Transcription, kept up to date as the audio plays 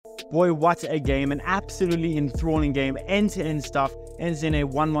Boy, what a game. An absolutely enthralling game. End-to-end stuff. Ends in a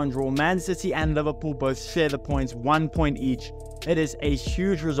 1-1 draw. Man City and Liverpool both share the points, 1 point each. It is a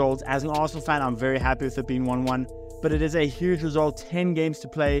huge result. As an Arsenal fan, I'm very happy with it being 1-1. But it is a huge result. 10 games to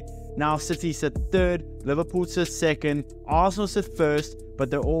play. Now City sit third, Liverpool sit second, Arsenal sit first, but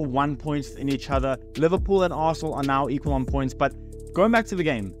they're all 1 point in each other. Liverpool and Arsenal are now equal on points. But going back to the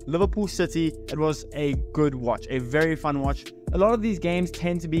game, Liverpool City, it was a good watch, a very fun watch. A lot of these games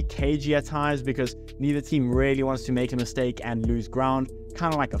tend to be cagey at times because neither team really wants to make a mistake and lose ground,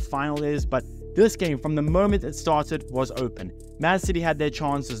 kind of like a final is. But this game, from the moment it started, was open. Man City had their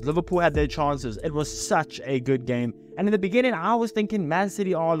chances, Liverpool had their chances. It was such a good game. And in the beginning, I was thinking Man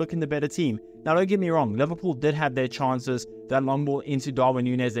City are looking the better team. Now, don't get me wrong, Liverpool did have their chances. That long ball into Darwin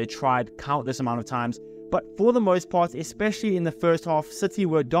Núñez, they tried countless amount of times. But for the most part, especially in the first half, City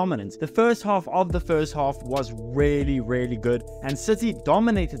were dominant. The first half of the first half was really, really good. And City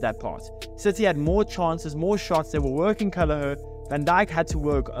dominated that part. City had more chances, more shots. They were working Kelleher. Van Dijk had to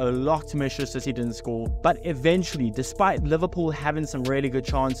work a lot to make sure City didn't score. But eventually, despite Liverpool having some really good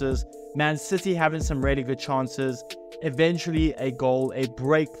chances, Man City having some really good chances, eventually a goal, a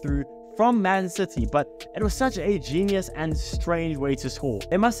breakthrough from Man City. But it was such a genius and strange way to score.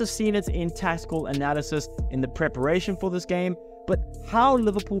 They must have seen it in tactical analysis in the preparation for this game. But how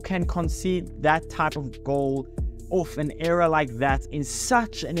Liverpool can concede that type of goal off an error like that in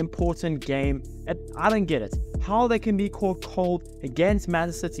such an important game, I don't get it. How they can be caught cold against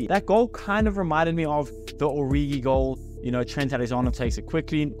Man City. That goal kind of reminded me of the Origi goal. You know, Trent Alexander takes it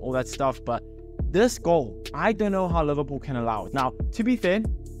quickly, all that stuff. But this goal, I don't know how Liverpool can allow it. Now, to be fair,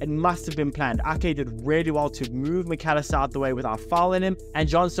 it must have been planned. Ake did really well to move McAllister out the way without fouling him. And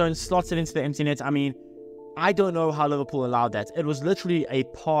John Stones slots it into the empty net. I mean, I don't know how Liverpool allowed that. It was literally a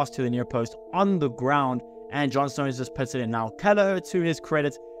pass to the near post on the ground. And John Stones just puts it in. Now, Kelleher, to his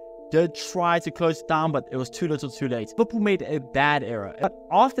credit, did try to close it down, but it was too little too late. Liverpool made a bad error. But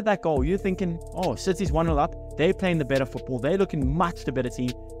after that goal, you're thinking, oh, City's 1-0 up. They're playing the better football. They're looking much the better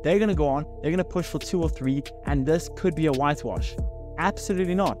team. They're going to go on. They're going to push for 2 or 3. And this could be a whitewash.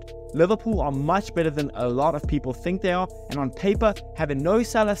 Absolutely not. Liverpool are much better than a lot of people think they are, and on paper, having no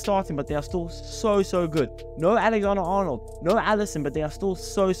Salah starting, but they are still so good. No Alexander-Arnold, no Alisson, but they are still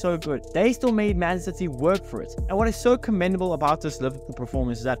so good. They still made Man City work for it. And what is so commendable about this Liverpool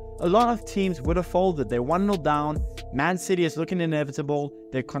performance is that a lot of teams would have folded. They're 1-0 down. Man City is looking inevitable.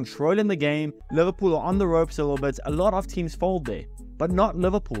 They're controlling the game. Liverpool are on the ropes a little bit. A lot of teams fold there, but not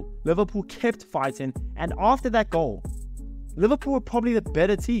Liverpool. Liverpool kept fighting, and after that goal, Liverpool were probably the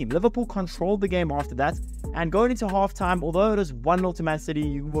better team. Liverpool controlled the game after that. And going into halftime, although it was 1-0 to Man City,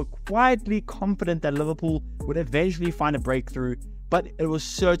 you were quietly confident that Liverpool would eventually find a breakthrough. But it was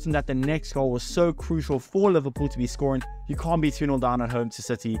certain that the next goal was so crucial for Liverpool to be scoring. You can't be 2-0 down at home to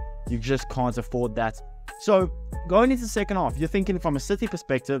City. You just can't afford that. So going into the second half, you're thinking from a City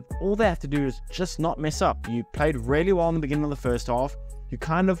perspective, all they have to do is just not mess up. You played really well in the beginning of the first half. You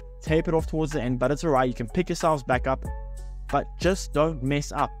kind of tape it off towards the end, but it's alright. You can pick yourselves back up. But just don't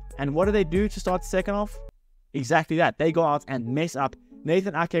mess up. And what do they do to start the second half? Exactly that. They go out and mess up.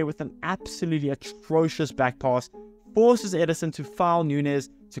 Nathan Ake with an absolutely atrocious back pass forces Ederson to foul Núñez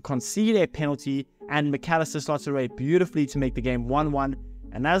to concede a penalty, and McAllister slots it away beautifully to make the game 1-1.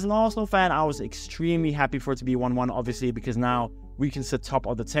 And as an Arsenal fan, I was extremely happy for it to be 1-1, obviously, because now we can sit top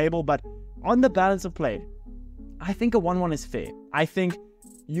of the table. But on the balance of play, I think a 1-1 is fair. I think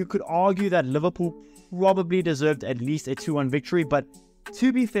you could argue that Liverpool probably deserved at least a 2-1 victory, but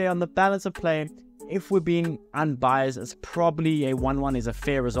to be fair, on the balance of play, if we're being unbiased, it's probably a 1-1 is a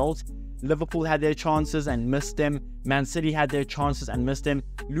fair result. Liverpool had their chances and missed them. Man City had their chances and missed them.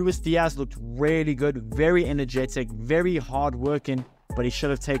 Luis Diaz looked really good, very energetic, very hard working, but he should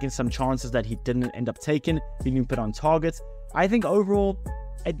have taken some chances that he didn't end up taking. He didn't put on targets. I think overall,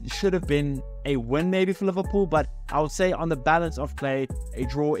 it should have been a win maybe for Liverpool, but I would say on the balance of play, a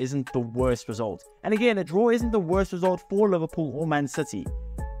draw isn't the worst result. And again, a draw isn't the worst result for Liverpool or Man City.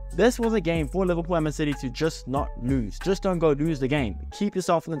 This was a game for Liverpool and Man City to just not lose. Just don't go lose the game. Keep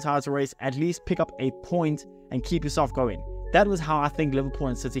yourself in the title race, at least pick up a point and keep yourself going. That was how I think Liverpool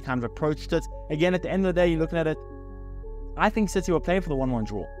and City kind of approached it. Again, at the end of the day, you're looking at it, I think City were playing for the 1-1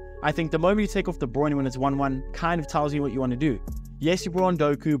 draw. I think the moment you take off De Bruyne when it's 1-1 kind of tells you what you want to do. Yes, you brought on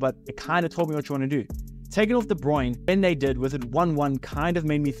Doku, but it kind of told me what you want to do. Taking off De Bruyne, when they did with it 1-1, kind of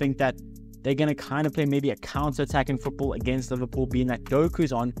made me think that they're going to kind of play maybe a counter-attacking football against Liverpool, being that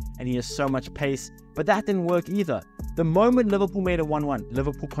Doku's on and he has so much pace. But that didn't work either. The moment Liverpool made it 1-1,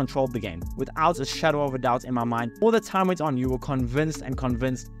 Liverpool controlled the game, without a shadow of a doubt in my mind. All the time went on, you were convinced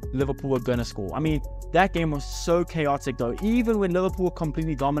Liverpool were going to score. I mean, that game was so chaotic though. Even when Liverpool were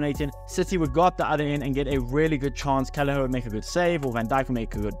completely dominating, City would go up the other end and get a really good chance. Kelleher would make a good save, or Van Dijk would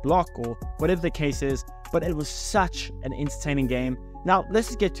make a good block, or whatever the case is. But it was such an entertaining game. Now, let's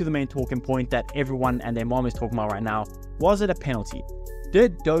just get to the main talking point that everyone and their mom is talking about right now. Was it a penalty?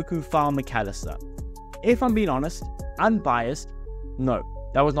 Did Doku foul McAllister? If I'm being honest, unbiased, no,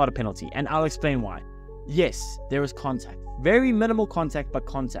 that was not a penalty, and I'll explain why. Yes, there was contact. Very minimal contact, but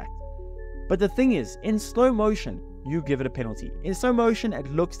contact. But the thing is, in slow motion, you give it a penalty. In slow motion,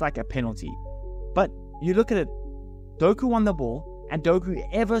 it looks like a penalty. But you look at it, Doku won the ball, and Doku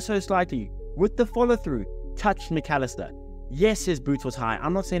ever so slightly, with the follow-through, touched McAllister. Yes, his boot was high.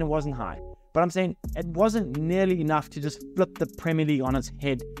 I'm not saying it wasn't high. But I'm saying it wasn't nearly enough to just flip the Premier League on its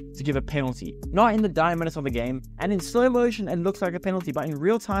head to give a penalty. Not in the dying minutes of the game. And in slow motion, it looks like a penalty. But in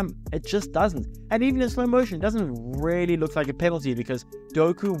real time, it just doesn't. And even in slow motion, it doesn't really look like a penalty because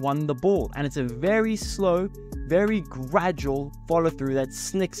Doku won the ball. And it's a very slow, very gradual follow-through that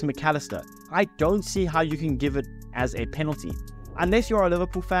snicks McAllister. I don't see how you can give it as a penalty. Unless you're a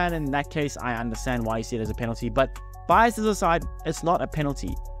Liverpool fan, in that case, I understand why you see it as a penalty. But biases aside, it's not a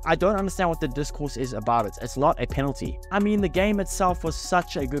penalty. I don't understand what the discourse is about it. It's not a penalty. I mean, the game itself was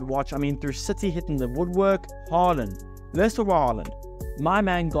such a good watch. I mean, through City hitting the woodwork, Haaland. Let's talk about Haaland. My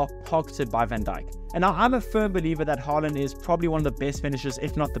man got pocketed by Van Dijk. And now I'm a firm believer that Haaland is probably one of the best finishers,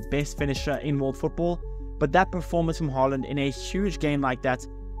 if not the best finisher in world football. But that performance from Haaland in a huge game like that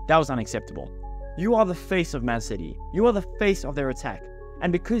was unacceptable. You are the face of Man City. You are the face of their attack.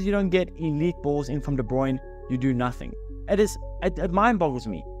 And because you don't get elite balls in from De Bruyne, you do nothing. It mind boggles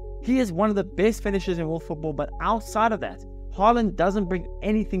me. He is one of the best finishers in world football, but outside of that, Haaland doesn't bring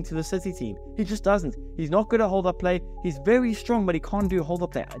anything to the City team. He just doesn't. He's not good at hold-up play. He's very strong, but he can't do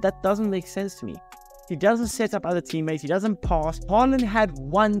hold-up play. That doesn't make sense to me. He doesn't set up other teammates. He doesn't pass. Haaland had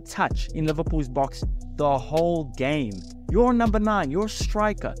one touch in Liverpool's box the whole game. You're number 9. You're a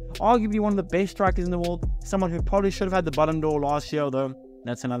striker. Arguably one of the best strikers in the world. Someone who probably should have had the Ballon d'Or last year, although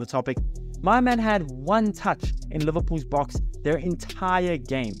that's another topic. My man had one touch in Liverpool's box their entire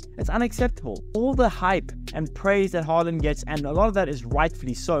game. It's unacceptable. All the hype and praise that Haaland gets, and a lot of that is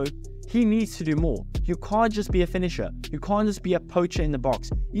rightfully so, he needs to do more. You can't just be a finisher. You can't just be a poacher in the box.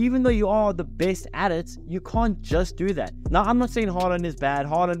 Even though you are the best at it, you can't just do that. Now, I'm not saying Haaland is bad.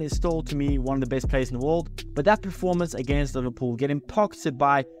 Haaland is still, to me, one of the best players in the world. But that performance against Liverpool, getting pocketed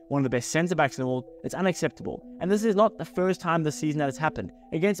by one of the best centre-backs in the world, it's unacceptable. And this is not the first time this season that it's happened.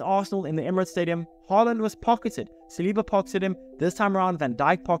 Against Arsenal in the Emirates Stadium, Haaland was pocketed. Saliba pocketed him. This time around, Van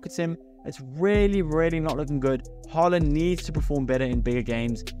Dijk pockets him. It's really not looking good. Haaland needs to perform better in bigger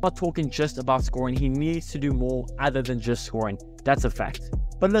games. I'm not talking just about scoring. He needs to do more other than just scoring. That's a fact.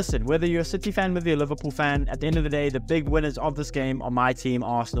 But listen, whether you're a City fan, whether you're a Liverpool fan, at the end of the day, the big winners of this game are my team,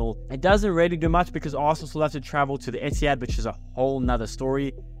 Arsenal. It doesn't really do much because Arsenal still have to travel to the Etihad, which is a whole nother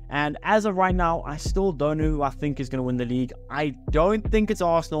story. And as of right now, I still don't know who I think is going to win the league. I don't think it's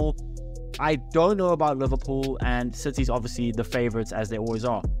Arsenal. I don't know about Liverpool, and City's obviously the favourites as they always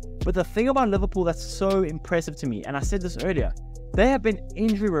are. But the thing about Liverpool that's so impressive to me, and I said this earlier, they have been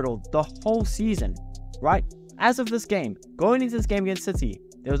injury-riddled the whole season, right? As of this game, going into this game against City,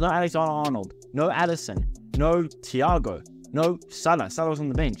 there was no Alexander-Arnold, no Alisson, no Thiago, no Salah. Salah was on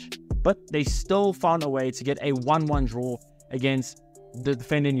the bench. But they still found a way to get a 1-1 draw against the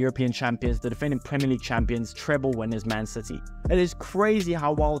defending European champions, the defending Premier League champions, treble winners Man City. It is crazy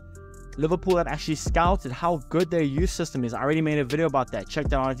how well Liverpool have actually scouted how good their youth system is. I already made a video about that. Check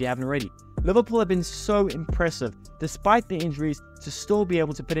that out if you haven't already. Liverpool have been so impressive, despite the injuries, to still be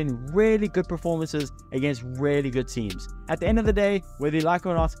able to put in really good performances against really good teams. At the end of the day, whether you like it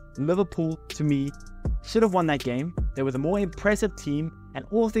or not, Liverpool, to me, should have won that game. They were the more impressive team, and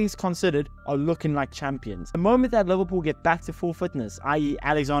all things considered, are looking like champions. The moment that Liverpool get back to full fitness, i.e.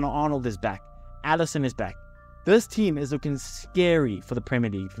 Alexander-Arnold is back, Alisson is back, this team is looking scary for the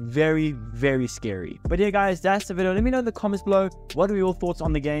Premier League. Very scary. But yeah, guys, that's the video. Let me know in the comments below, what are your thoughts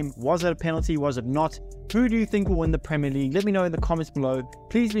on the game? Was it a penalty? Was it not? Who do you think will win the Premier League? Let me know in the comments below.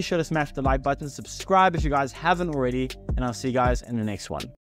 Please be sure to smash the like button, subscribe if you guys haven't already, and I'll see you guys in the next one.